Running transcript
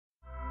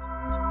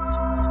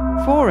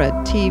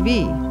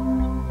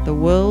FORA.tv. The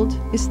world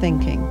is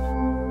thinking.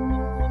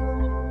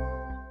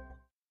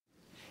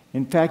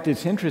 In fact,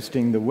 it's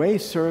interesting, the way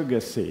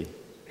surrogacy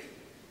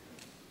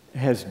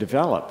has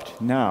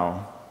developed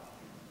now.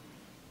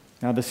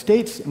 Now, the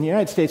states, in the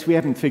United States, we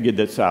haven't figured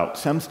this out.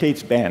 Some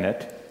states ban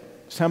it,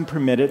 some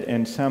permit it,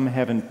 and some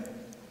haven't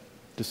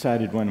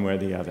decided one way or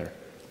the other.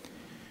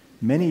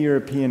 Many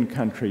European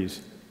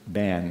countries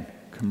ban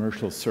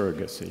commercial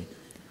surrogacy,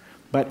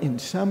 but in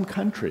some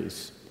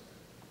countries,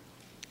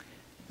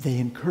 they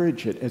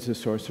encourage it as a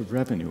source of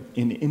revenue.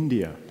 In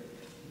India,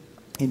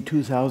 in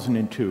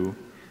 2002,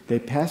 they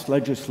passed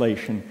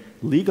legislation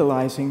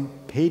legalizing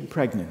paid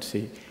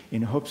pregnancy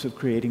in hopes of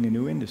creating a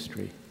new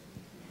industry.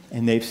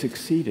 And they've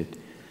succeeded.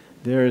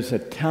 There is a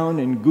town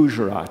in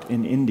Gujarat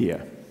in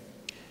India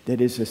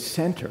that is a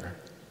center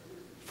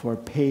for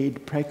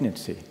paid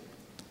pregnancy.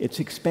 It's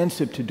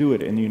expensive to do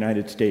it in the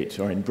United States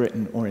or in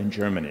Britain or in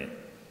Germany.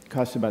 It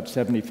costs about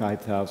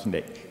 $75,000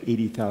 to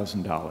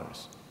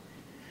 $80,000.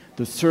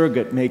 The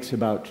surrogate makes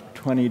about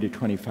 $20,000 to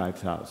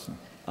 $25,000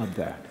 of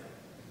that.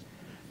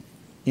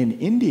 In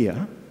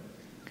India,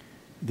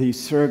 the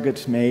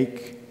surrogates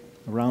make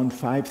around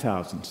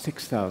 $5,000,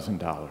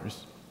 $6,000,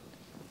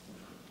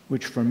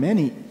 which for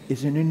many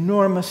is an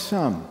enormous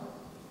sum,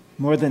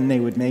 more than they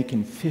would make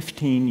in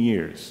 15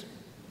 years.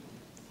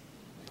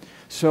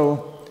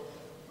 So,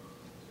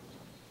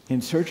 in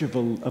search of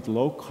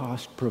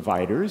low-cost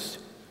providers,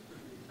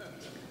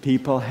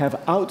 people have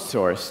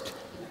outsourced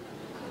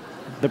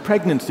the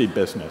pregnancy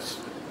business.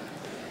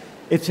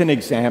 It's an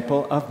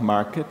example of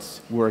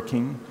markets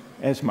working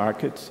as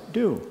markets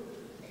do,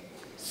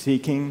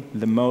 seeking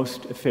the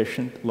most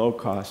efficient,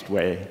 low-cost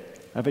way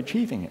of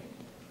achieving it.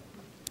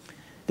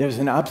 There's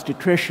an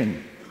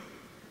obstetrician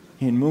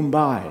in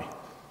Mumbai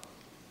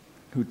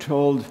who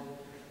told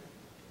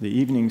the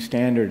Evening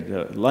Standard,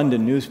 the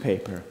London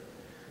newspaper,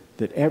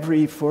 that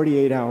every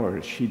 48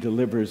 hours she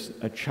delivers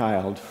a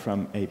child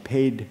from a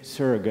paid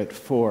surrogate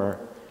for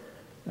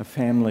a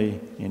family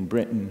in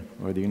Britain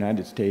or the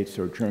United States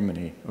or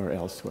Germany or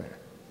elsewhere.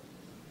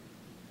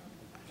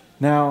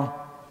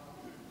 Now,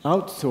 the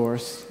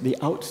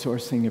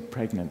outsourcing of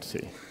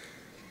pregnancy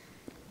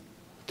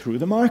through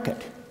the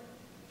market,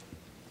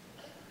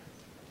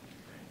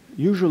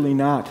 usually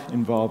not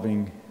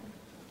involving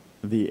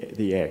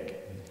the egg.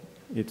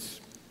 The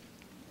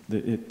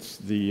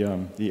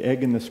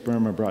egg and the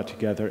sperm are brought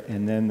together,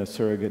 and then the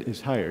surrogate is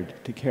hired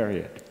to carry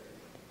it.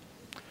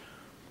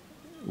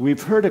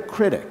 We've heard a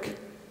critic,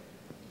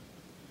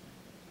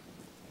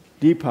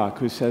 Deepak,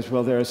 who says,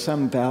 well, there are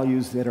some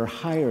values that are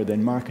higher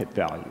than market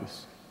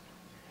values,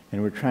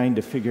 and we're trying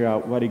to figure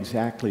out what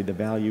exactly the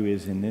value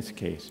is in this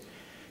case.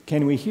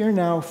 Can we hear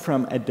now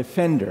from a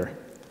defender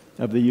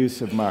of the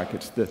use of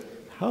markets? The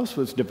House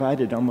was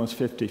divided almost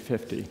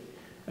 50-50.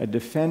 A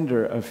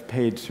defender of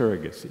paid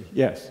surrogacy.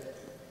 Yes?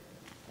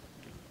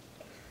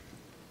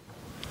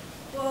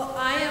 Well,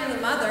 I am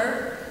the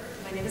mother.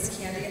 My name is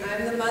Candy.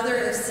 I'm the mother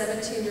of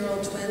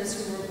 17-year-old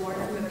twins who were born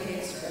from a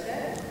paid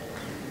surrogate.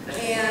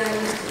 And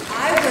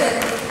I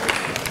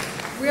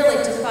would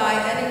really defy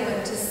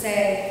anyone to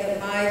say that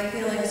my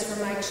feelings for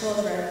my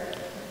children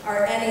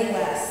are any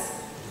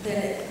less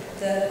than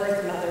the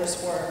birth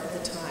mothers were at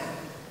the time.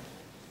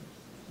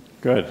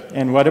 Good.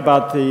 And what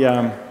about the,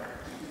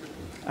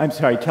 I'm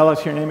sorry, tell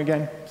us your name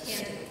again?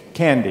 Candy.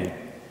 Candy.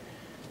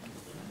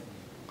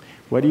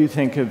 What do you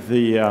think of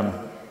the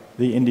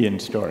Indian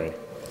story?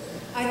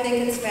 I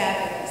think it's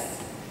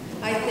fabulous.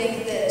 I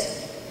think that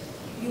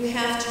you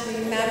have to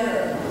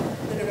remember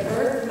that a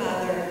birth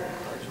mother,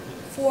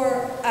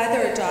 for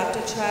either adopt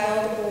a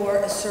child or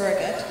a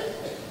surrogate,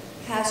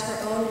 has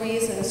her own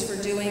reasons for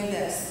doing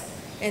this.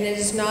 And it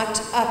is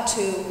not up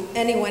to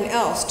anyone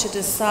else to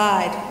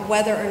decide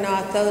whether or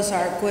not those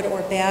are good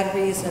or bad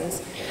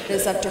reasons. It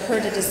is up to her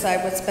to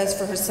decide what's best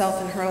for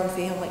herself and her own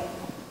family.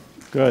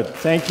 Good,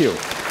 thank you.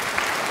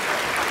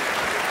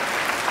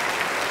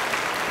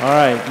 All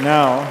right,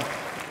 now,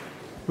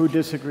 who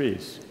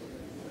disagrees?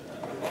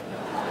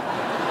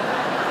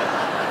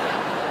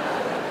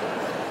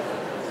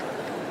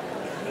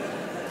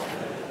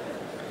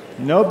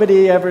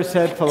 Nobody ever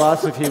said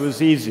philosophy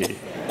was easy.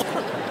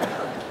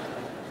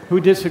 Who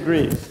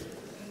disagrees?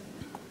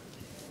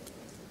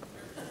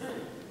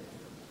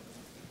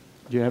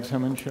 Do you have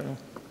someone, Cheryl?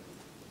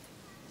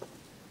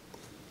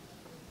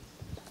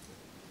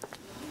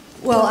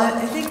 Well,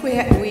 I think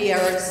we are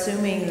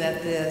assuming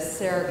that the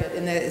surrogate,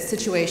 in the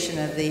situation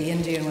of the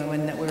Indian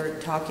women that we're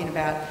talking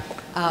about,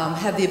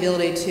 have the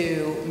ability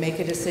to make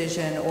a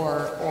decision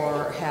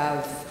or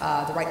have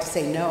the right to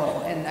say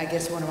no. And I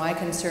guess one of my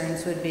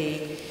concerns would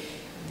be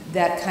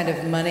that kind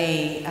of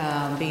money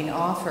being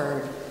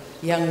offered.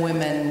 Young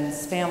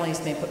women's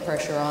families may put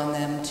pressure on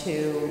them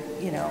to,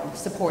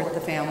 support the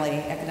family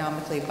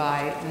economically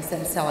by, in a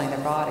sense, selling their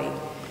body.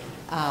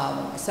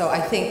 So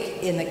I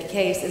think in the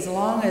case, as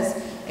long as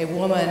a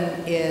woman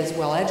is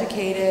well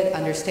educated,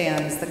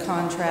 understands the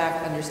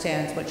contract,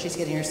 understands what she's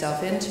getting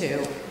herself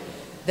into,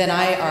 then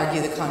I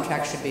argue the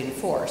contract should be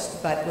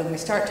enforced. But when we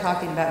start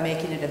talking about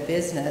making it a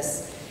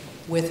business,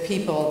 with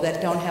people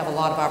that don't have a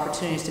lot of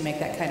opportunities to make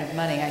that kind of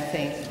money. I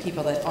think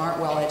people that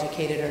aren't well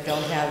educated or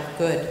don't have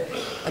good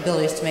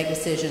abilities to make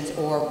decisions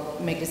or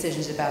make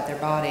decisions about their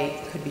body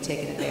could be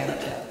taken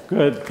advantage of.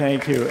 Good,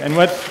 thank you. And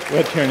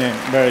what's your name?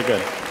 Very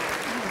good.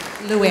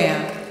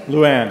 Luann.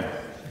 Luann.